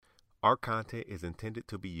Our content is intended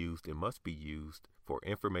to be used and must be used for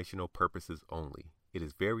informational purposes only. It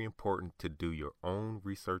is very important to do your own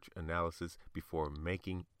research analysis before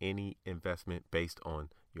making any investment based on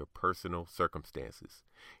your personal circumstances.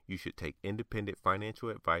 You should take independent financial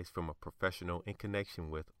advice from a professional in connection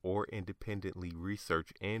with or independently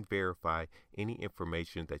research and verify any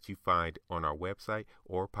information that you find on our website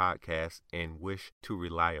or podcast and wish to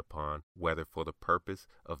rely upon, whether for the purpose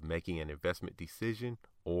of making an investment decision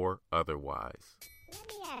or otherwise. Let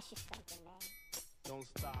me ask you something, man. Don't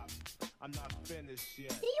stop. I'm not finished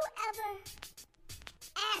yet. Do you ever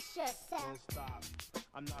ask yourself, Don't stop.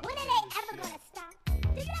 I'm not when are finished they ever yet. gonna stop?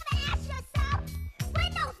 Do you ever ask yourself,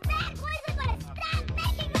 when those bad boys are gonna stop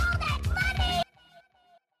making all that money?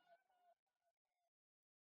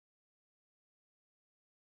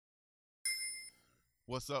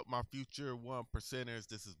 What's up, my future one percenters?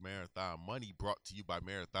 This is Marathon Money, brought to you by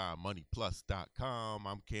MarathonMoneyPlus.com.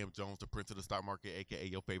 I'm Cam Jones, the prince of the stock market, aka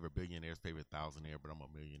your favorite billionaire's favorite thousandaire, but I'm a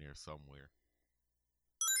millionaire somewhere.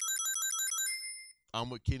 I'm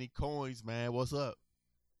with Kenny Coins, man. What's up?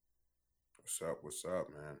 What's up,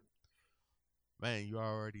 man? Man, you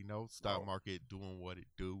already know stock Oh. market doing what it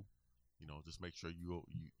do. You know, just make sure you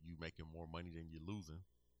making more money than you're losing.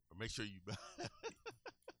 Or make sure you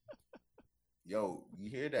Yo, you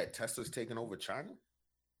hear that Tesla's taking over China?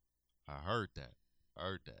 I heard that.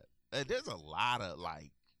 And there's a lot of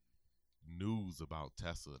like news about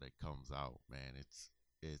Tesla that comes out, man.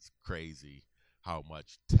 It's crazy how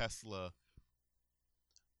much Tesla,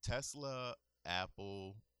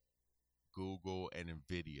 Apple, Google, and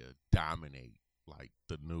Nvidia dominate like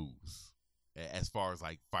the news as far as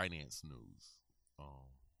like finance news.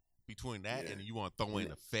 Between that Yeah. and you want to throw in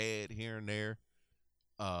the Fed here and there,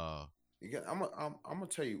 Again, I'm gonna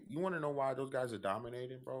tell you. You want to know why those guys are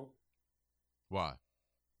dominating, bro? why?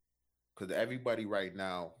 Because everybody right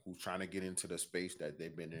now who's trying to get into the space that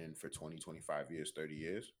they've been in for 20, 25 years, 30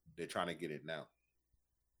 years, they're trying to get it now.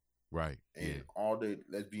 Right. And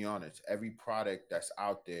let's be honest, every product that's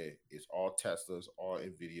out there is all Teslas, all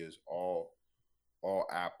Nvidias, all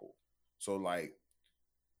Apple. So like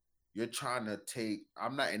you're trying to take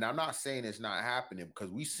I'm not saying it's not happening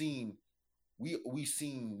because we seen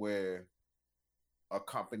where a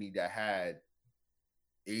company that had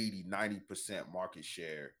 80-90% market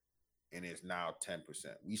share and is now 10%.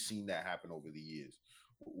 We've seen that happen over the years.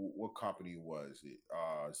 What company was it?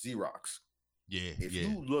 Xerox. Yeah. If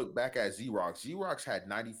you look back at Xerox had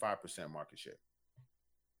 95% market share.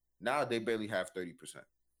 Now they barely have 30%.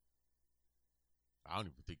 I don't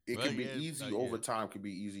even think It can be easy over time, can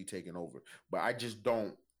be easy taking over. But I just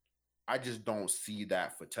don't see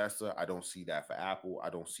that for Tesla. I don't see that for Apple. I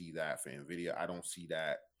don't see that for Nvidia. I don't see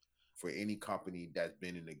that for any company that's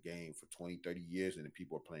been in the game for 20, 30 years and the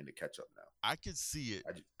people are playing to catch up now. I could see it.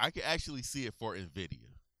 I could actually see it for Nvidia.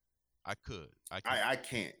 I could. I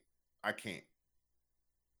can't.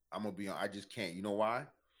 I'm gonna be on. I just can't. You know why?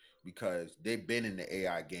 Because they've been in the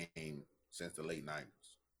AI game since the late 90s.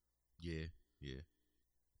 Yeah.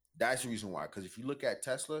 That's the reason why. Because if you look at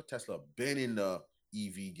Tesla been in the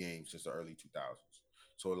EV game since the early 2000s.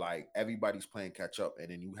 So like everybody's playing catch up,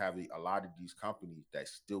 and then you have a lot of these companies that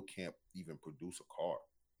still can't even produce a car.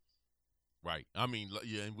 Right. I mean,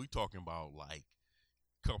 yeah, and we talking about like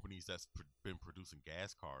companies that's been producing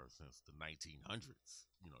gas cars since the 1900s.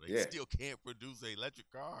 You know, they still can't produce an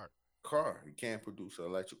electric car. You can't produce an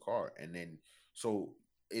electric car, and then so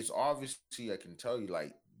it's obviously I can tell you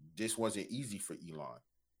like this wasn't easy for Elon.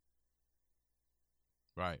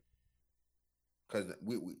 Right. Because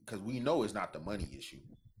we know it's not the money issue.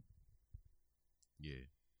 Yeah.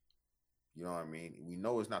 You know what I mean? We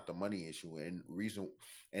know it's not the money issue, and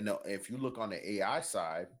if you look on the AI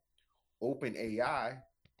side, OpenAI,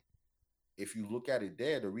 if you look at it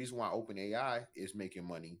there, the reason why OpenAI is making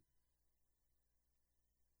money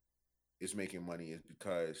is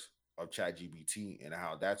because of ChatGPT and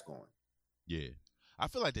how that's going. Yeah. I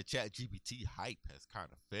feel like the ChatGPT hype has kind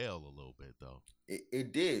of failed a little bit though.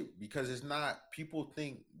 It did, because it's not, people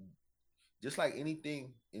think, just like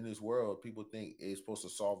anything in this world, people think it's supposed to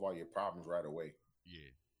solve all your problems right away. Yeah.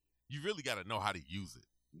 You really got to know how to use it.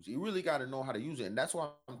 You really got to know how to use it. And that's why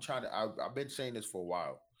I've been saying this for a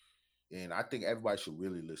while. And I think everybody should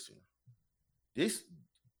really listen.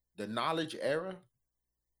 The knowledge era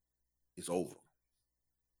is over.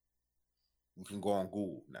 You can go on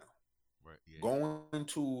Google now. Right. Yeah. Going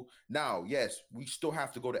to now, yes, we still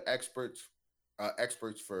have to go to experts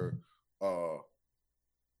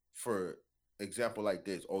for example like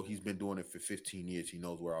this. Oh, he's been doing it for 15 years. He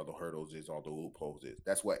knows where all the hurdles is, all the loopholes is.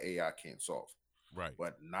 That's what AI can't solve. Right.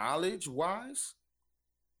 But knowledge wise,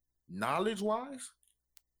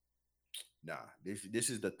 Nah, this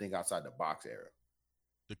is the think outside the box era.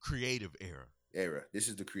 The creative era. This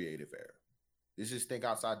is the creative era. This is think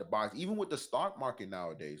outside the box. Even with the stock market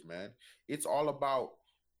nowadays, man, it's all about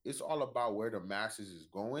where the masses is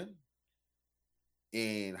going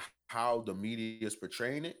and how the media is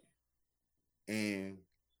portraying it and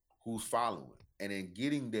who's following, and then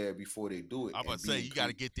getting there before they do it I'm about and to say being you got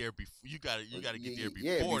to get there before you got to get there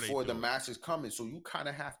yeah, before they before the do it. masses come in. So you kind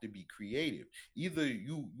of have to be creative. Either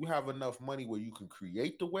you have enough money where you can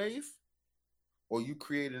create the wave, or you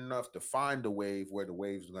create enough to find the wave where the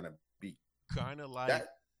wave's gonna be. Kind of like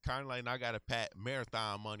That and I got to pat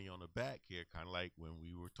marathon money on the back here, kind of like when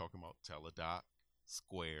we were talking about Teladoc,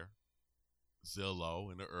 Square,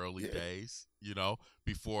 Zillow in the early yeah, days,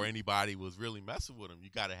 before anybody was really messing with them. You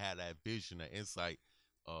got to have that vision, that insight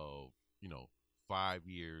of, 5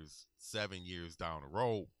 years, 7 years down the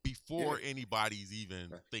road yeah, before anybody's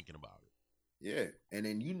even thinking about it. yeah. And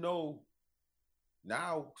then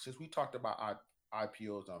now, since we talked about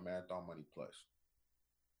IPOs on Marathon Money Plus,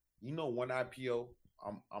 one IPO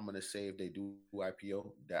I'm gonna say, if they do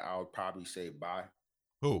IPO, that I would probably say buy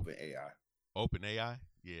Who? OpenAI. OpenAI?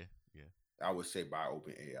 Yeah, yeah. I would say buy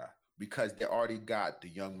OpenAI because they already got the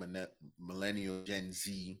young millennial, Gen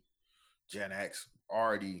Z, Gen X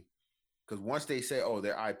already. Because once they say, oh,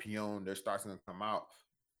 they're IPO, their stock's gonna come out,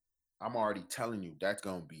 I'm already telling you that's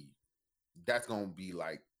gonna be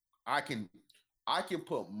like, I can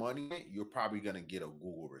put money in it. You're probably gonna get a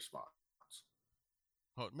Google response.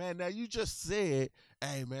 Oh, man, now you just said,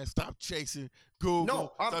 "Hey, man, stop chasing Google.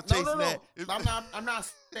 No, Stop chasing that." I'm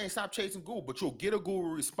not saying stop chasing Google, but you'll get a Google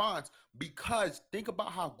response because think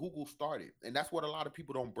about how Google started, and that's what a lot of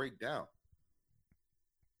people don't break down.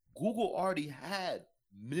 Google already had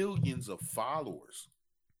millions of followers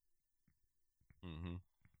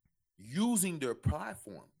using their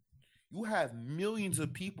platform. You have millions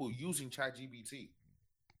of people using ChatGPT.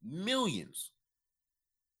 Millions.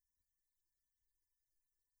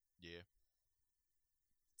 Yeah.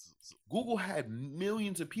 Google had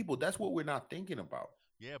millions of people. That's what we're not thinking about.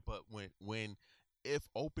 Yeah, but if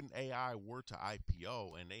OpenAI were to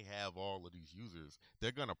IPO and they have all of these users,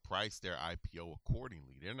 they're gonna price their IPO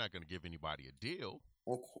accordingly. They're not gonna give anybody a deal.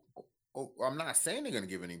 I'm not saying they're gonna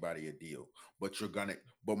give anybody a deal, but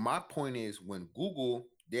But my point is, when Google,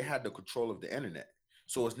 they had the control of the internet,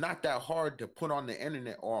 so it's not that hard to put on the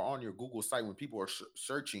internet or on your Google site when people are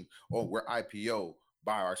searching, "Oh, we're IPO,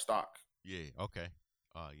 buy our stock." Yeah. Okay.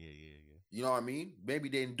 Yeah. You know what I mean? Maybe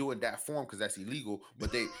they didn't do it in that form because that's illegal,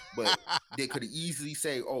 but they could easily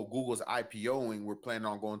say, "Oh, Google's IPOing. We're planning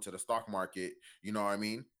on going to the stock market." You know what I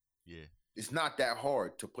mean? Yeah. It's not that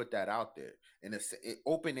hard to put that out there. And it's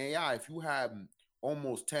open AI. If you have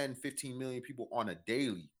almost 10, 15 million people on a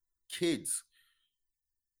daily, kids,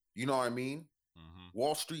 you know what I mean?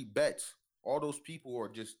 Wall Street bets, all those people are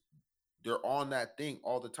they're on that thing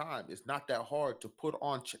all the time. It's not that hard to put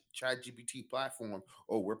on ChatGPT platform.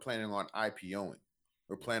 Oh, we're planning on IPOing.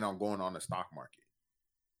 We're planning on going on the stock market.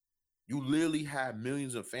 You literally have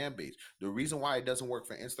millions of fan base. The reason why it doesn't work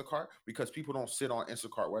for Instacart, because people don't sit on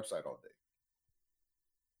Instacart website all day.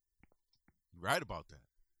 You're right about that.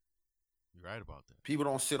 People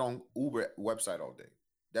don't sit on Uber website all day.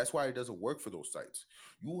 That's why it doesn't work for those sites.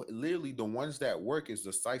 You literally, the ones that work is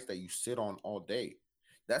the sites that you sit on all day.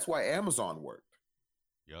 That's why Amazon worked.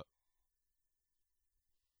 Yep.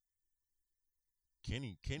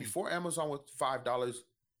 Kenny. Before Amazon was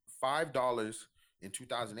 $5 in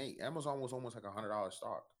 2008. Amazon was almost like $100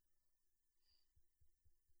 stock.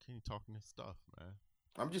 Kenny talking this stuff, man.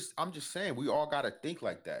 I'm just saying, we all got to think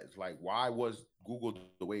like that. It's like, why was Google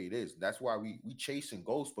the way it is? That's why we chasing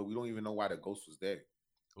ghosts, but we don't even know why the ghost was there.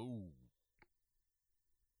 Ooh.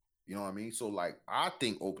 You know what I mean? So like, I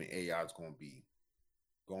think OpenAI is going to be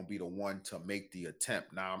the one to make the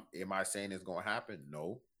attempt. Now, am I saying it's going to happen?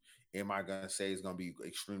 No. Am I going to say it's going to be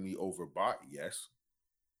extremely overbought? Yes.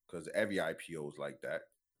 Because every IPO is like that.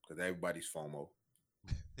 Because everybody's FOMO.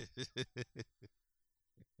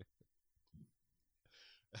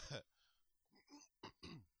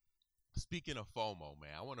 Speaking of FOMO,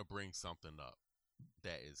 man, I want to bring something up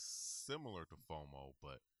that is similar to FOMO,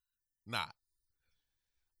 but not.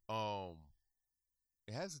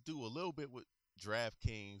 It has to do a little bit with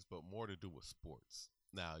DraftKings, but more to do with sports.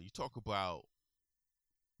 Now, you talk about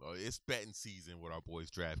it's betting season with our boys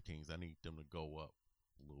DraftKings. I need them to go up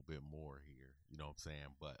a little bit more here. You know what I'm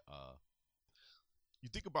saying? But you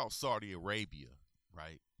think about Saudi Arabia,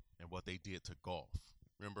 right? And what they did to golf.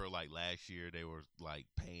 Remember, like last year, they were like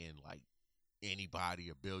paying like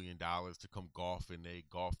anybody $1 billion to come golf in a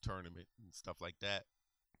golf tournament and stuff like that.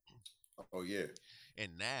 Oh yeah.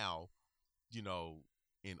 And now,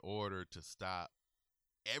 in order to stop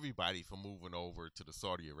everybody from moving over to the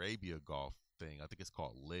Saudi Arabia golf thing. I think it's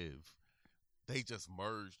called Live. They just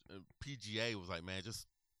merged. PGA was like, man, just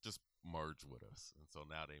merge with us, and so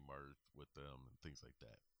now they merged with them and things like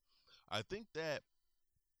that. I think that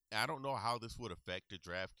I don't know how this would affect the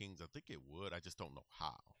DraftKings. I think it would. I just don't know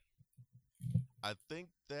how. I think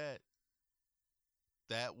that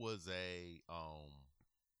that was a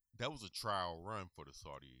trial run for the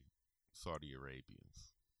Saudi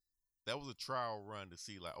Arabians. That was a trial run to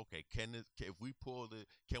see, like, okay, can we pull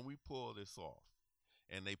this off?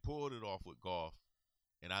 And they pulled it off with golf,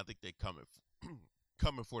 and I think they coming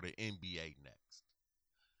for the NBA next.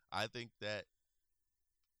 I think that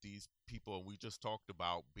these people, and we just talked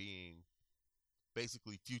about being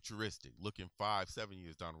basically futuristic, looking 5, 7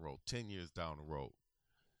 years down the road, 10 years down the road.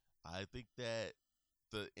 I think that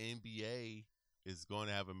the NBA is going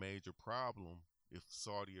to have a major problem if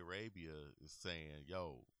Saudi Arabia is saying,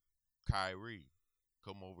 yo, Kyrie,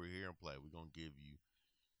 come over here and play. We're going to give you,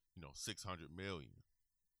 $600 million.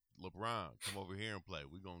 LeBron, come over here and play.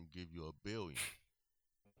 We're going to give you $1 billion.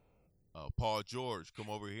 Paul George, come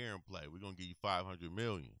over here and play. We're going to give you $500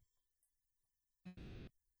 million.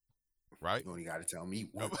 Right? You only got to tell me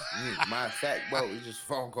once. Matter of fact, bro, it's just a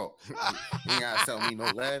phone call. You ain't got to tell me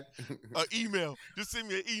no lad. Email. Just send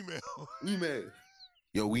me an email. Email.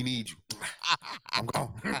 Yo, we need you. I'm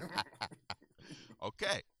gone.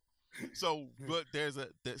 Okay. So, but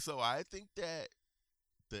so I think that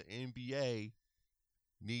the NBA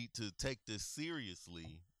need to take this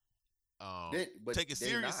seriously. Take it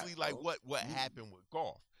seriously, not, like what happened with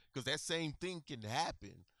golf, because that same thing can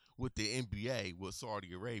happen with the NBA with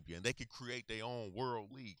Saudi Arabia, and they could create their own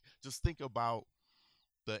world league. Just think about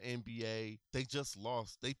the NBA. They just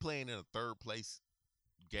lost. They playing in a third place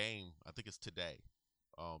game. I think it's today.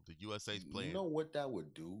 The USA's playing. You know what that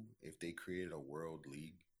would do if they created a world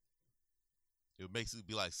league? It makes it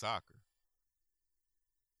be like soccer.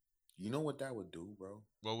 You know what that would do, bro?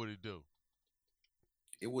 What would it do?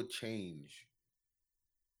 It would change.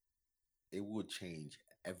 It would change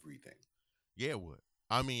everything. Yeah, it would.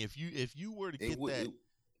 I mean, if you were to get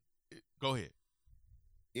go ahead.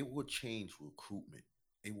 It would change recruitment.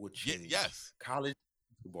 It would change. Yes. College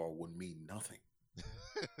basketball would mean nothing.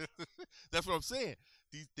 That's what I'm saying.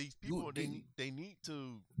 These people, they need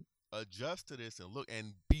to adjust to this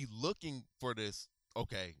and be looking for this.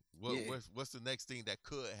 Okay, what's the next thing that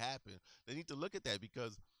could happen? They need to look at that,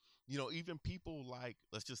 because even people like,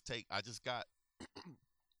 I just got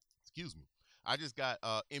excuse me, I just got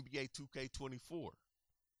NBA 2K24,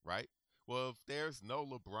 right? Well, if there's no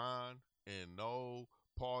LeBron and no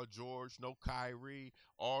Paul George, no Kyrie,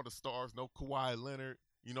 all the stars, no Kawhi Leonard,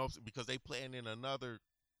 because they playing in another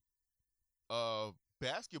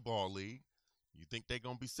basketball league, you think they're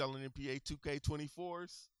going to be selling NBA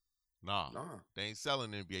 2K24s? Nah, they ain't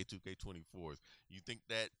selling NBA 2K24s. You think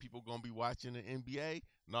that people going to be watching the NBA?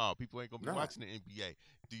 Nah, people ain't going to be watching the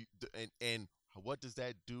NBA. And what does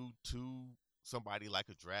that do to somebody like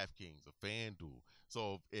a DraftKings, a FanDuel?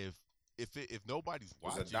 So if nobody's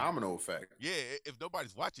watching, it's a domino effect. Yeah, if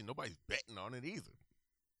nobody's watching, nobody's betting on it either,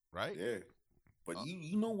 right? Yeah. But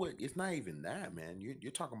you know what? It's not even that, man.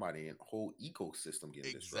 You're talking about a whole ecosystem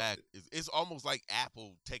getting disrupted. It's almost like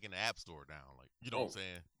Apple taking the App Store down. Like, what I'm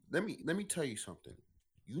saying? Let me tell you something.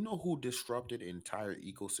 You know who disrupted the entire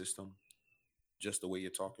ecosystem just the way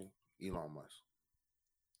you're talking? Elon Musk.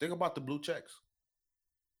 Think about the blue checks.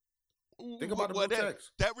 Think about the blue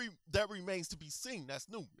checks. That remains to be seen. That's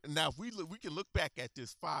new. Now, if we can look back at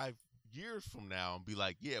this 5 years from now and be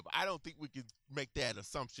like, yeah, but I don't think we can make that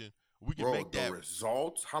assumption. We can make that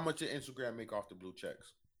results. How much did Instagram make off the blue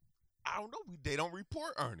checks? I don't know. They don't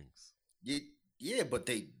report earnings. Yeah, but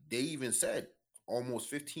they even said almost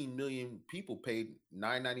 15 million people paid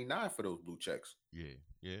 $9.99 for those blue checks.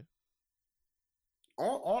 Yeah.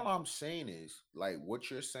 All I'm saying is, like what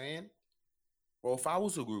you're saying, bro, if I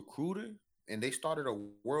was a recruiter and they started a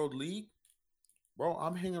world league, bro,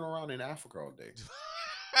 I'm hanging around in Africa all day.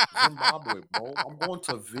 Zimbabwe, bro. I'm going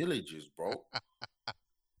to villages, bro.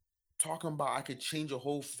 Talking about I could change a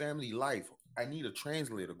whole family life. I need a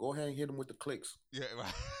translator. Go ahead and hit them with the clicks. Yeah,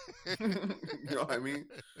 right. You know what I mean?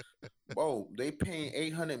 Bro, they paying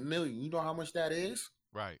 $800 million. You know how much that is?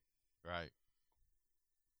 Right.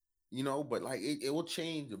 But like it will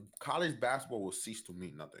change. College basketball will cease to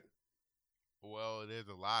mean nothing. Well, there's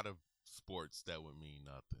a lot of sports that would mean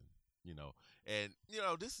nothing, And,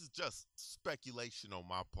 this is just speculation on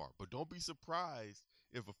my part. But don't be surprised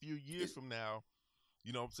if a few years from now,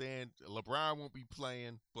 you know what I'm saying, LeBron won't be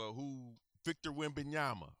playing, but Victor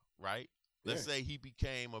Wembanyama, right? Let's say he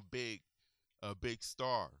became a big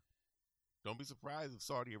star. Don't be surprised if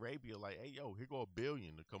Saudi Arabia like, hey, yo, here go $1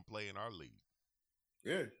 billion to come play in our league.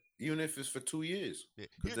 Yeah, even if it's for 2 years, Yeah.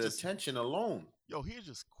 because the attention alone. He'll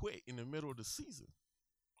just quit in the middle of the season.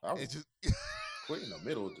 I And would just quit in the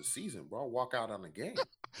middle of the season, bro. Walk out on the game.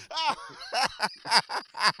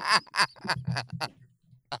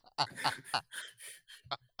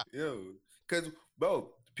 Yo, because bro,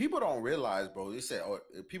 people don't realize, bro. They say, oh,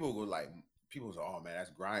 people go like, people say, oh man, that's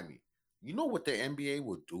grimy. You know what the NBA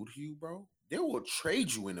will do to you, bro? They will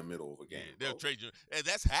trade you in the middle of a Yeah, game, they'll bro. trade you. And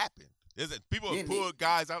that's happened. People have Yeah, pulled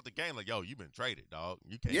guys out the game like, yo, you've been traded, dog.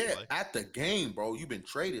 You can't yeah, play. at the game, bro. You've been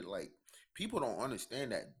traded. Like, people don't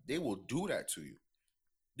understand that they will do that to you.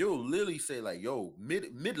 They'll literally say like, "Yo,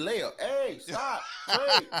 mid layup, hey, stop,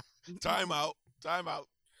 trade, Time out.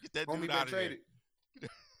 Get that homie dude been out of traded." there.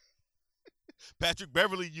 Patrick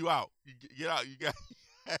Beverly, you out. You get out. You got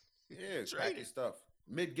Yeah, traded. packing stuff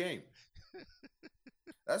mid game.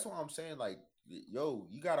 That's what I'm saying. Like, yo,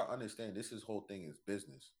 you gotta understand this whole thing is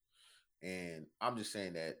business, and I'm just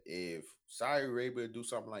saying that if Saudi Arabia do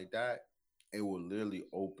something like that, it will literally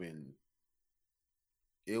open.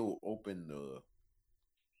 It will open the.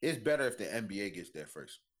 It's better if the NBA gets there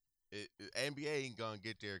first. NBA ain't gonna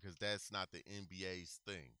get there because that's not the NBA's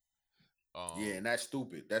thing. Yeah, and that's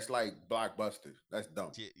stupid. That's like blockbusters. That's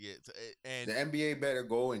dumb. Yeah. And The NBA better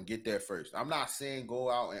go and get there first. I'm not saying go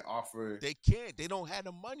out and offer. they can't. They don't have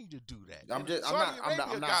the money to do that. I'm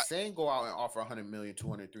not saying go out and offer 100 million,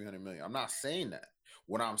 200, 300 million. I'm not saying that.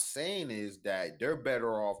 What I'm saying is that they're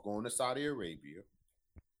better off going to Saudi Arabia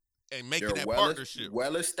and making they're that partnership.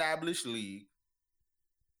 Well-established league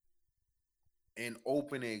and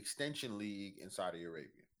open an extension league in Saudi Arabia.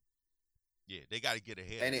 Yeah, they got to get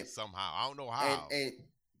ahead of it somehow. I don't know how.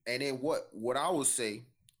 And then what I would say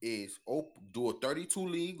is do a 32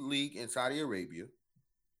 league in Saudi Arabia.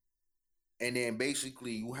 And then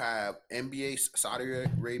basically you have NBA, Saudi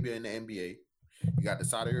Arabia and the NBA. You got the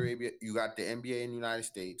Saudi Arabia, you got the NBA in the United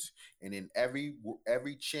States, and then every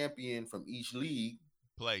champion from each league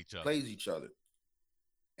plays each other.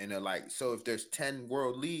 And they're like, so if there's 10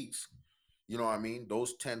 world leagues, you know what I mean?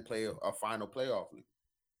 Those 10 play a final playoff league.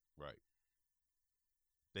 Right.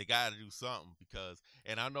 They got to do something because,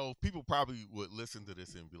 and I know people probably would listen to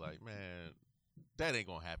this and be like, man, that ain't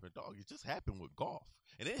going to happen. Dog, it just happened with golf.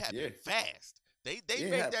 And it happened fast. They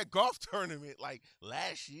made that golf tournament like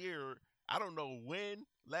last year. I don't know when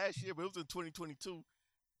last year, but it was in 2022.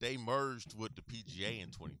 They merged with the PGA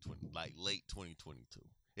in 2020, like late 2022.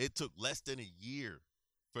 It took less than a year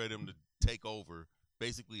for them to take over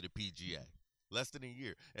basically the PGA. Less than a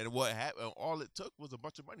year. And what happened, all it took was a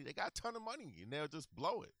bunch of money. They got a ton of money, and they'll just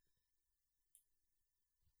blow it.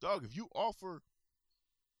 Dog, if you offer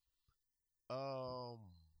I'm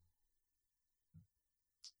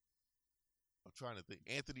trying to think.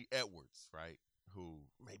 Anthony Edwards, right? Who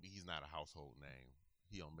maybe he's not a household name.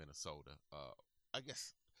 He on Minnesota. I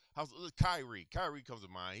guess Kyrie. Kyrie comes to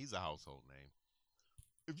mind. He's a household name.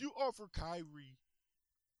 If you offer Kyrie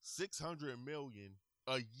 $600 million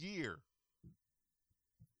a year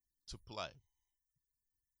to play,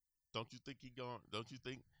 don't you think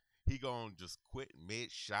he gonna just quit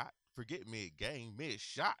mid shot? Forget mid game, mid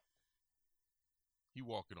shot. He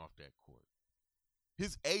walking off that court.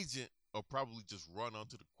 His agent will probably just run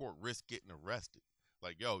onto the court, risk getting arrested.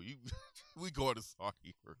 Like, yo, we going to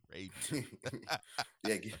Saudi Arabia.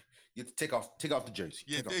 Yeah, get take off the jersey.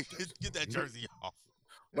 Yeah, get that jersey off.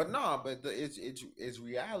 But it's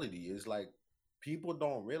reality. It's like people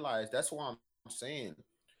don't realize. That's why I'm saying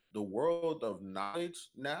the world of knowledge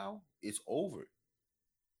now is over.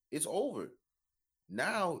 It's over.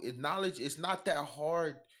 Now, knowledge is not that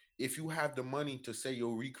hard if you have the money to say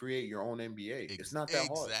you'll recreate your own NBA. It's not that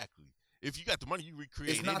hard. Exactly. If you got the money, you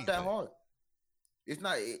recreate It's not anything. that hard. It's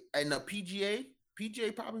not. And the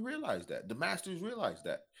PGA probably realized that. The Masters realized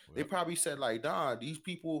that. Well, they probably said like, "Nah, these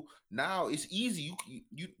people now it's easy.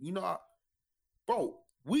 You know, bro.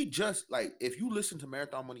 We just like if you listen to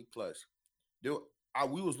Marathon Money Plus,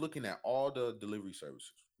 we was looking at all the delivery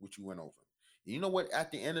services which you went over. You know what?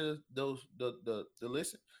 At the end of the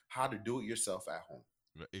listen, how to do it yourself at home.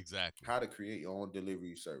 Exactly. How to create your own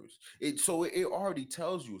delivery service. It already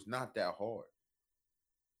tells you it's not that hard.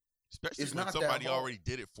 Especially when somebody already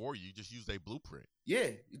did it for you. Just use their blueprint. Yeah,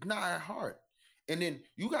 it's not that hard. And then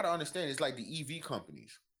you got to understand, it's like the EV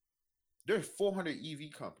companies. There's 400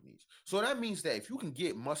 EV companies. So that means that if you can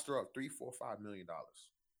muster up $3, $4, $5 million,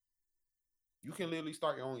 you can literally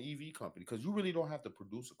start your own EV company because you really don't have to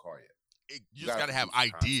produce a car yet. You just got to have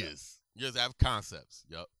ideas. Concepts. You just have concepts.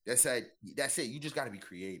 Yep. That's it. You just got to be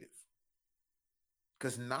creative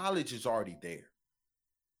because knowledge is already there.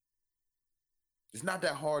 It's not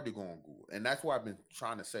that hard to go on Google. And that's why I've been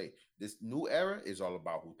trying to say this new era is all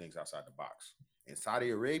about who thinks outside the box. In Saudi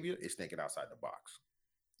Arabia, it's thinking outside the box.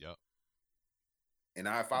 Yep. And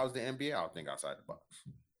now if I was the NBA, I would think outside the box.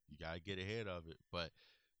 You gotta get ahead of it, but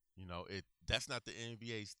that's not the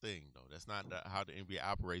NBA's thing though. That's not how the NBA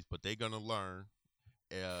operates. But they're gonna learn,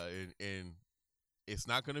 and it's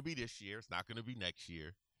not gonna be this year. It's not gonna be next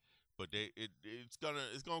year. But it's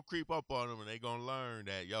gonna creep up on them, and they're gonna learn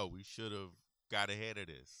that we should have got ahead of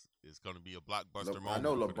this. It's gonna be a blockbuster moment. I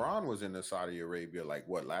know for them. LeBron was in the Saudi Arabia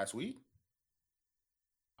last week?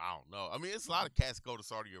 I don't know. I mean, it's a lot of cats go to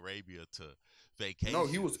Saudi Arabia to vacation. No,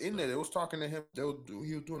 he was in there. They was talking to him. He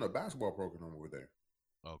was doing a basketball program over there.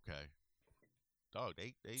 Okay. Dog,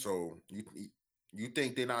 they. So you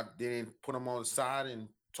think they didn't put him on the side and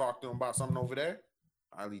talk to him about something over there?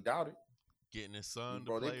 I highly doubt it. Getting his son to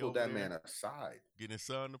Bro, play they pulled over that there. man aside. Getting his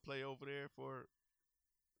son to play over there for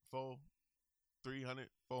 300,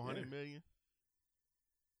 400 million.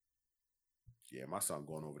 Yeah, my son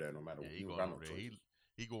going over there no matter what. He going over there.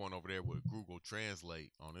 He going over there with Google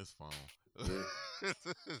Translate on his phone. Yeah,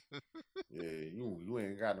 yeah, you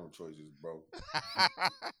ain't got no choices, bro.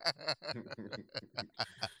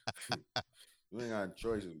 You ain't got no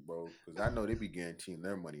choices, bro. Because I know they be guaranteeing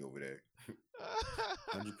their money over there.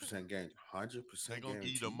 100% guaranteed. 100% They gonna give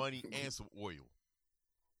you the money and some oil.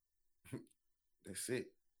 That's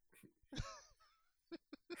it.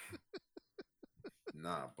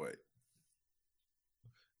 Nah, but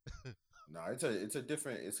it's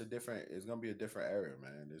gonna be a different era,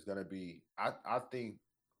 man. There's gonna be I think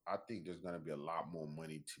there's gonna be a lot more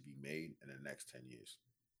money to be made in the next 10 years.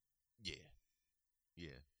 Yeah.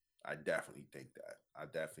 I definitely think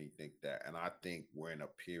that. And I think we're in a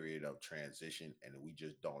period of transition and we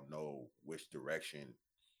just don't know which direction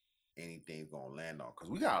anything's gonna land on. Because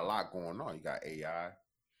we got a lot going on. You got AI.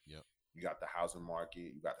 Yep. You got the housing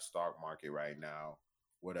market. You got the stock market right now.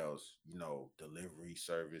 What else? Delivery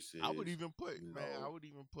services. I would even put, you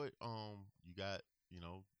got,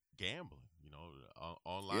 gambling.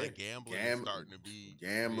 Online gambling is starting to be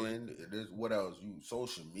gambling. What else?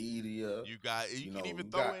 Social media. You can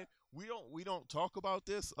even throw in. We don't talk about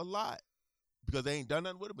this a lot because they ain't done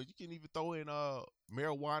nothing with it. But you can even throw in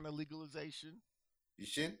marijuana legalization. You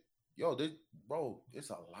should. There's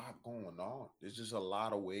a lot going on. There's just a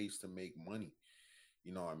lot of ways to make money.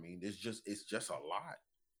 You know what I mean? It's just a lot.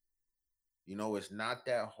 It's not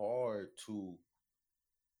that hard to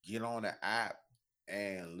get on an app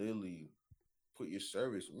and literally put your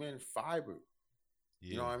service. Man, Fiverr.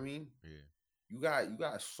 Yeah. You know what I mean? Yeah. You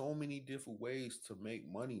got so many different ways to make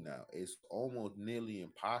money now. It's almost nearly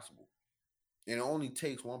impossible. And it only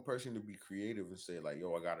takes one person to be creative and say, like,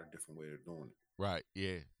 yo, I got a different way of doing it. Right.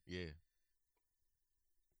 Yeah.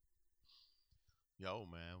 Yo,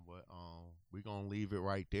 man, but we're gonna leave it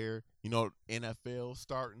right there. NFL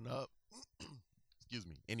starting up. Excuse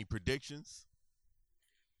me. Any predictions?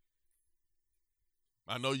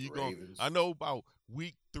 I know I know about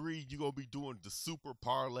week 3 you're gonna be doing the super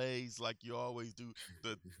parlays like you always do.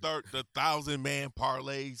 The 1,000-man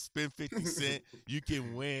parlays, spend 50 cents, you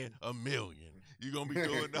can win $1 million. You're gonna be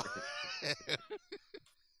doing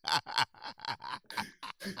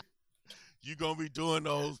you're gonna be doing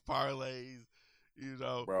those parlays.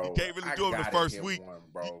 Bro, you can't really do them the first week.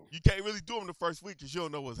 Bro. You can't really do them the first week because you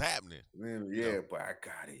don't know what's happening. Yeah, but I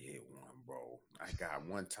gotta hit one, bro. I got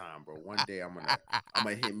one time, bro. One day I'm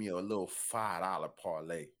gonna hit me a little $5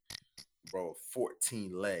 parlay, bro.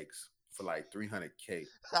 14 legs for like $300K.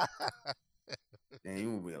 Then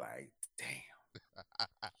you will be like, damn,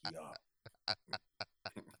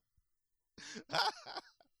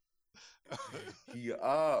 he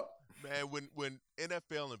up. Man, when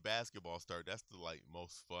NFL and basketball start, that's the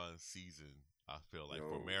most fun season I feel like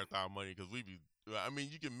for Marathon Money because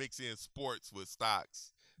you can mix in sports with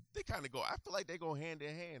stocks. They kind of go. I feel like they go hand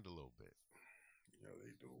in hand a little bit. Yeah,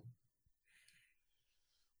 they do.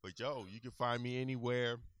 But you can find me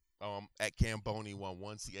anywhere. At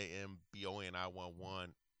Camboni11,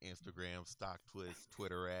 CAMBONI11, Instagram, Stock Twist,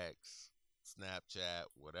 Twitter X, Snapchat,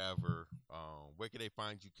 whatever. Where can they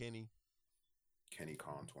find you, Kenny?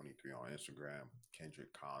 KennyCon23 on Instagram.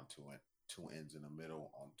 Kendrick Con, two N's in the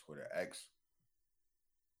middle on Twitter X.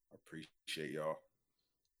 Appreciate y'all.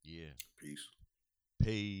 Yeah. Peace.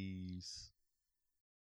 Peace.